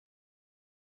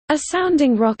A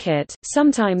sounding rocket,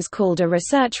 sometimes called a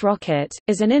research rocket,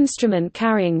 is an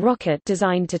instrument-carrying rocket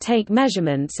designed to take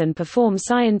measurements and perform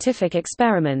scientific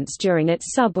experiments during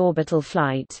its suborbital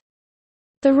flight.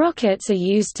 The rockets are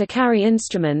used to carry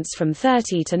instruments from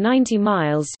 30 to 90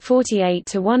 miles (48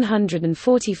 to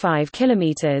 145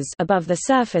 kilometers) above the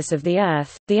surface of the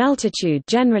Earth. The altitude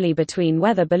generally between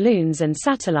weather balloons and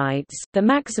satellites. The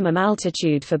maximum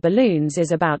altitude for balloons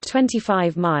is about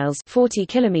 25 miles (40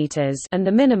 kilometers) and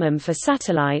the minimum for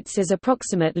satellites is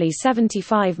approximately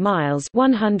 75 miles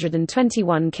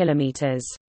 (121 kilometers).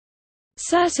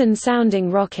 Certain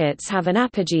sounding rockets have an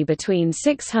apogee between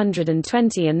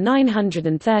 620 and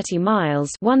 930 miles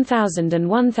 (1000 and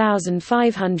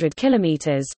 1500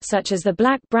 kilometers), such as the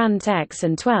Black Brant X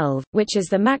and 12, which is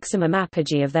the maximum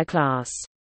apogee of their class.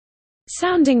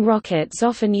 Sounding rockets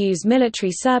often use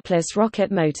military surplus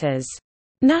rocket motors.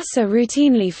 NASA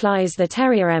routinely flies the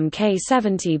Terrier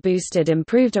Mk-70 boosted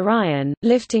improved Orion,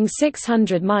 lifting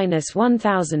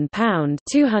 600–1,000 pound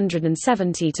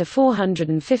 (270 to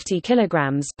 450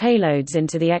 kilograms) payloads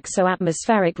into the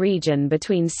exoatmospheric region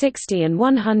between 60 and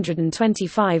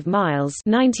 125 miles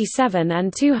 (97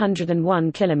 and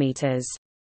 201 kilometers).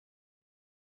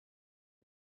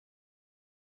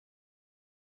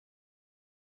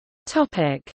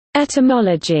 Topic: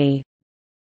 Etymology.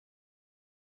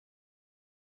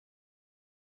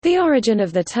 The origin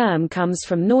of the term comes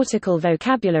from nautical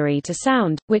vocabulary to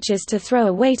sound, which is to throw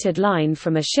a weighted line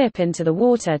from a ship into the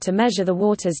water to measure the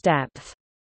water's depth.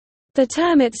 The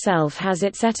term itself has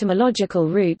its etymological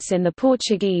roots in the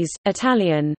Portuguese,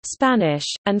 Italian, Spanish,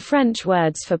 and French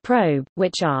words for probe,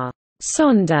 which are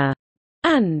sonda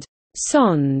and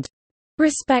sonde,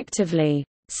 respectively.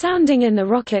 Sounding in the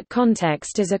rocket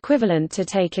context is equivalent to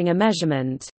taking a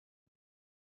measurement.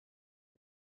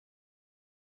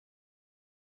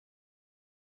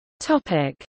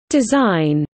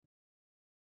 Design.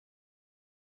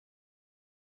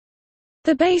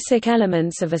 The basic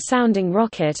elements of a sounding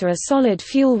rocket are a solid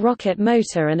fuel rocket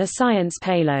motor and a science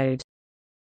payload.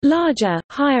 Larger,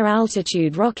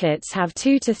 higher-altitude rockets have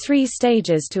 2 to 3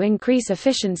 stages to increase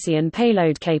efficiency and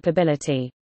payload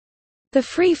capability. The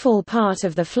freefall part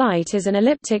of the flight is an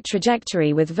elliptic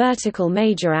trajectory with vertical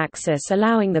major axis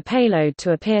allowing the payload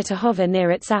to appear to hover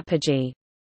near its apogee.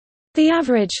 The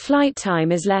average flight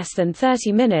time is less than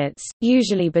 30 minutes,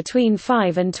 usually between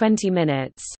 5 and 20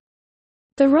 minutes.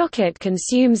 The rocket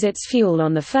consumes its fuel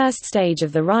on the first stage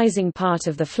of the rising part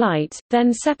of the flight,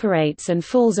 then separates and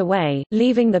falls away,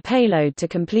 leaving the payload to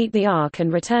complete the arc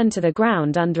and return to the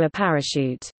ground under a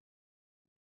parachute.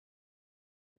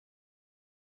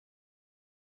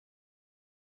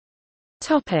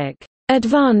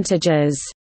 Advantages.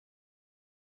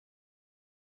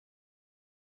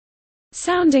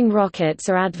 Sounding rockets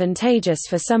are advantageous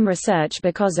for some research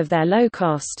because of their low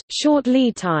cost, short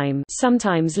lead time,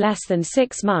 sometimes less than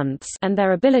 6 months, and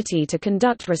their ability to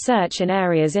conduct research in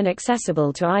areas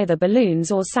inaccessible to either balloons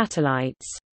or satellites.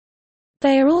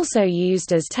 They are also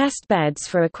used as test beds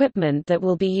for equipment that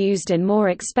will be used in more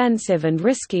expensive and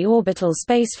risky orbital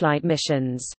spaceflight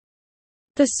missions.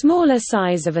 The smaller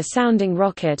size of a sounding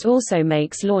rocket also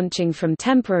makes launching from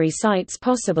temporary sites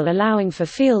possible, allowing for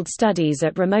field studies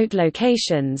at remote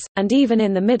locations, and even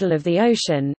in the middle of the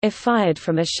ocean, if fired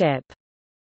from a ship.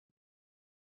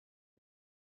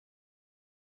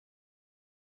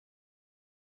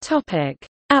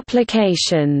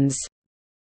 Applications.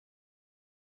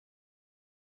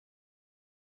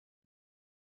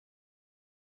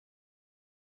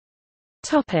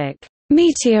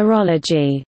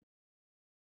 Meteorology.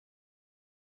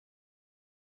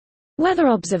 Weather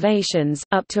observations,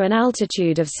 up to an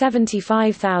altitude of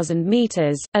 75,000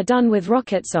 meters, are done with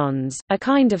rocketsondes, a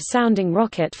kind of sounding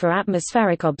rocket for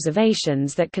atmospheric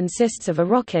observations that consists of a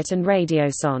rocket and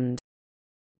radiosonde.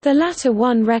 The latter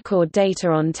one record data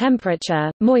on temperature,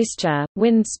 moisture,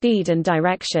 wind speed and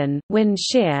direction, wind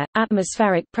shear,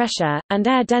 atmospheric pressure, and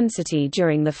air density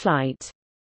during the flight.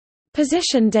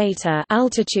 Position data,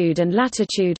 altitude and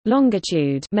latitude,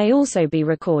 longitude, may also be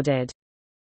recorded.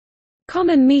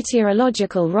 Common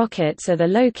meteorological rockets are the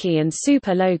low-key and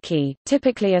super low-key,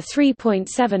 typically are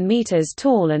 3.7 meters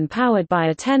tall and powered by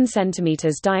a 10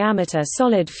 centimeters diameter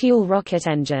solid fuel rocket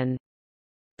engine.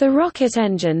 The rocket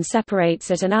engine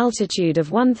separates at an altitude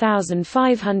of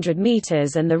 1,500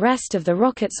 meters and the rest of the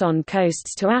rocketsonde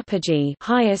coasts to apogee,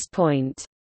 highest point.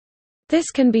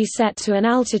 This can be set to an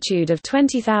altitude of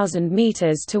 20,000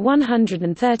 meters to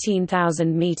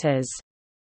 113,000 meters.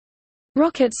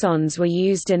 Rocketsondes were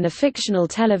used in the fictional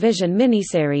television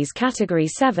miniseries Category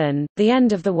 7, The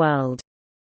End of the World.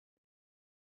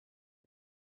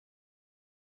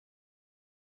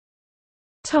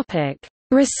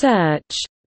 Research.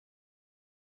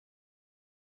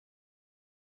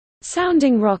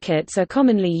 Sounding rockets are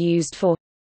commonly used for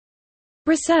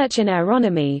research in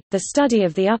aeronomy, the study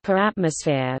of the upper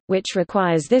atmosphere, which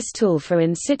requires this tool for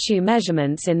in situ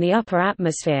measurements in the upper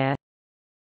atmosphere.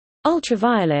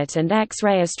 Ultraviolet and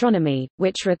X-ray astronomy,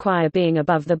 which require being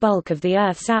above the bulk of the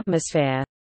Earth's atmosphere.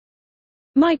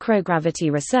 Microgravity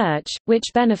research,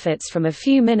 which benefits from a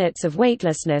few minutes of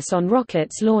weightlessness on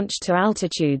rockets launched to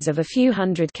altitudes of a few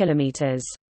hundred kilometers.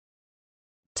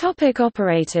 Topic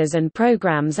operators and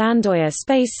programs. Andøya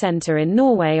Space Center in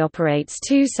Norway operates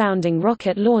two sounding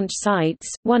rocket launch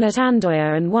sites, one at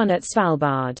Andøya and one at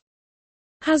Svalbard.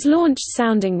 Has launched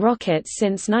sounding rockets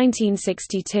since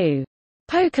 1962.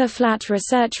 Poker Flat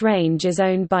Research Range is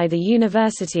owned by the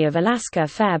University of Alaska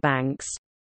Fairbanks.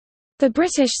 The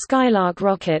British Skylark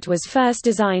rocket was first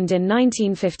designed in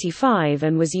 1955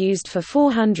 and was used for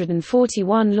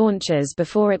 441 launches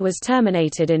before it was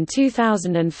terminated in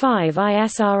 2005.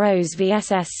 ISRO's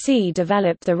VSSC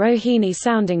developed the Rohini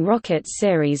sounding rockets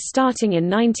series starting in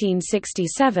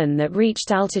 1967 that reached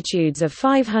altitudes of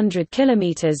 500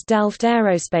 km. Delft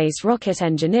Aerospace Rocket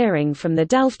Engineering from the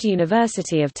Delft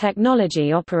University of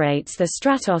Technology operates the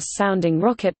Stratos sounding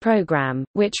rocket program,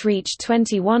 which reached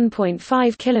 21.5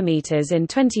 km in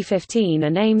 2015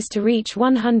 and aims to reach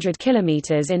 100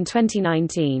 km in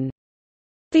 2019.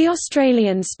 The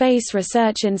Australian Space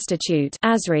Research Institute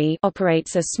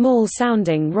operates a small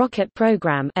sounding rocket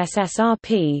program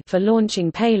 (SSRP) for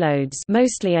launching payloads,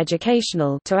 mostly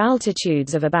educational, to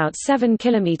altitudes of about 7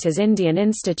 km. Indian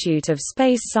Institute of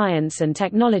Space Science and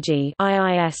Technology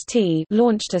 (IIST)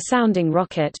 launched a sounding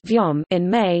rocket in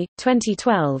May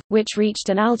 2012, which reached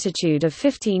an altitude of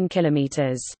 15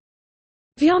 km.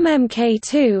 Vyom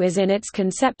Mk2 is in its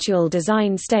conceptual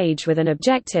design stage with an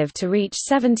objective to reach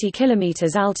 70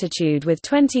 km altitude with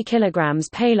 20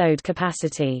 kg payload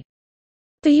capacity.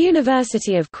 The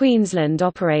University of Queensland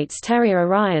operates Terrier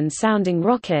Orion sounding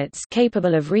rockets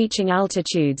capable of reaching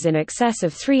altitudes in excess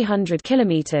of 300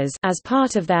 km as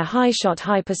part of their high-shot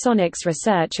hypersonics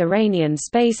research. Iranian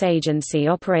Space Agency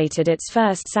operated its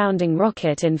first sounding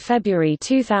rocket in February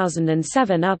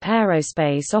 2007. UP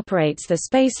Aerospace operates the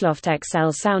Spaceloft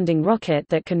XL sounding rocket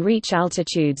that can reach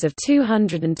altitudes of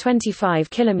 225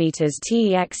 km.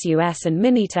 TEXUS and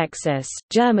Mini-Texas,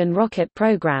 German rocket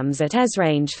programs at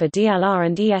ESRange for DLR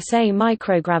and ESA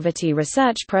microgravity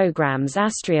research programs.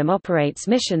 Astrium operates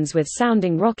missions with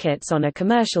sounding rockets on a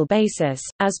commercial basis,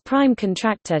 as prime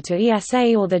contractor to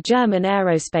ESA or the German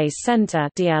Aerospace Center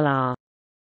 (DLR).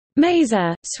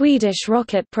 MESA, Swedish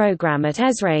rocket program at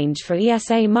ESRange for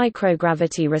ESA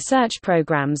microgravity research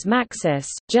programs. Maxis,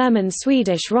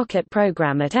 German-Swedish rocket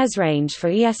program at ESRange for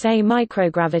ESA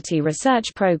microgravity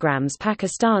research programs.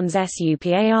 Pakistan's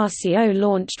SUPARCO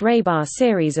launched Raybar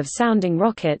series of sounding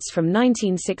rockets from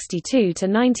 1962 to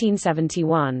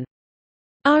 1971.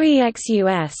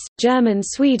 REXUS,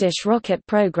 German-Swedish rocket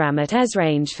program at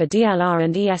ESRange for DLR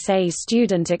and ESA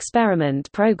student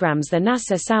experiment programs. The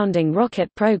NASA sounding rocket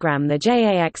program. The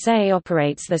JAXA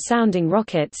operates the sounding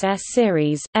rockets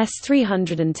S-Series,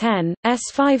 S-310,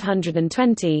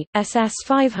 S-520,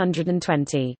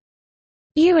 SS-520.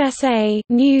 USA,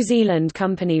 New Zealand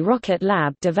company Rocket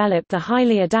Lab developed the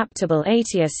highly adaptable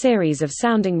ATIA series of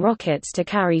sounding rockets to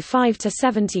carry 5 to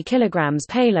 70 kg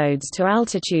payloads to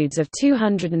altitudes of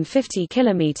 250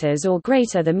 km or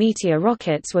greater. The Meteor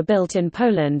rockets were built in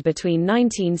Poland between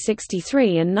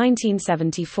 1963 and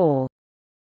 1974.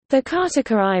 The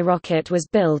Kartika I rocket was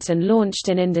built and launched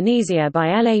in Indonesia by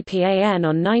LAPAN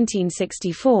on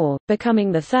 1964, becoming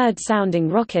the third sounding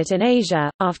rocket in Asia,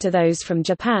 after those from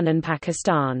Japan and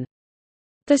Pakistan.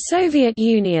 The Soviet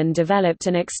Union developed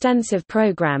an extensive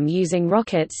program using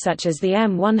rockets such as the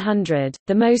M100,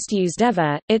 the most used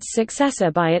ever. Its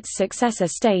successor by its successor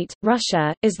state,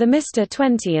 Russia, is the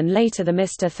Mr-20 and later the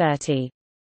Mr-30.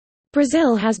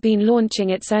 Brazil has been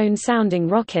launching its own sounding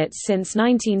rockets since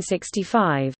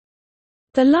 1965.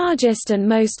 The largest and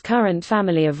most current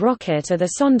family of rocket are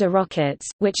the Sonda rockets,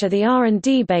 which are the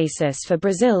R&D basis for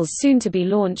Brazil's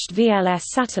soon-to-be-launched VLS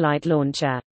satellite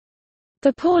launcher.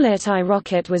 The Paulet I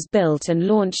rocket was built and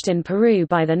launched in Peru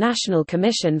by the National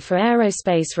Commission for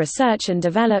Aerospace Research and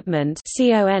Development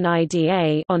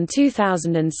on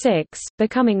 2006,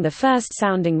 becoming the first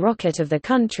sounding rocket of the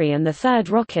country and the third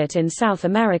rocket in South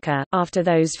America, after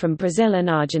those from Brazil and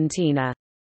Argentina.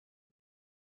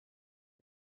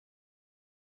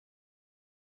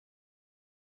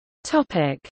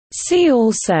 See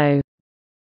also: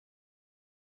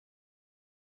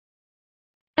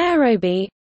 Aerobee,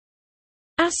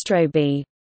 Astrobee,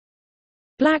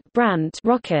 Black Brant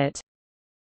rocket,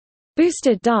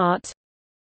 Boosted dart,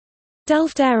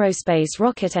 Delft Aerospace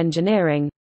Rocket Engineering,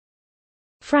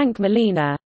 Frank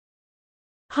Molina,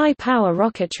 High Power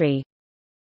Rocketry,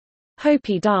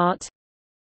 Hopi Dart,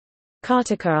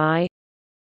 Kartika I,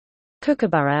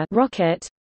 Kookaburra rocket,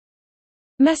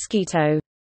 Mosquito,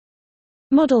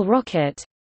 Model rocket,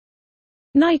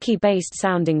 Nike-based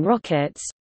sounding rockets,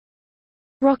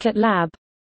 Rocket Lab,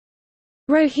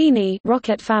 Rohini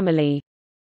rocket family,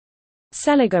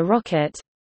 Seliger rocket,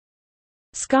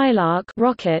 Skylark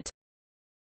rocket,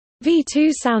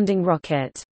 V2 sounding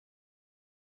rocket.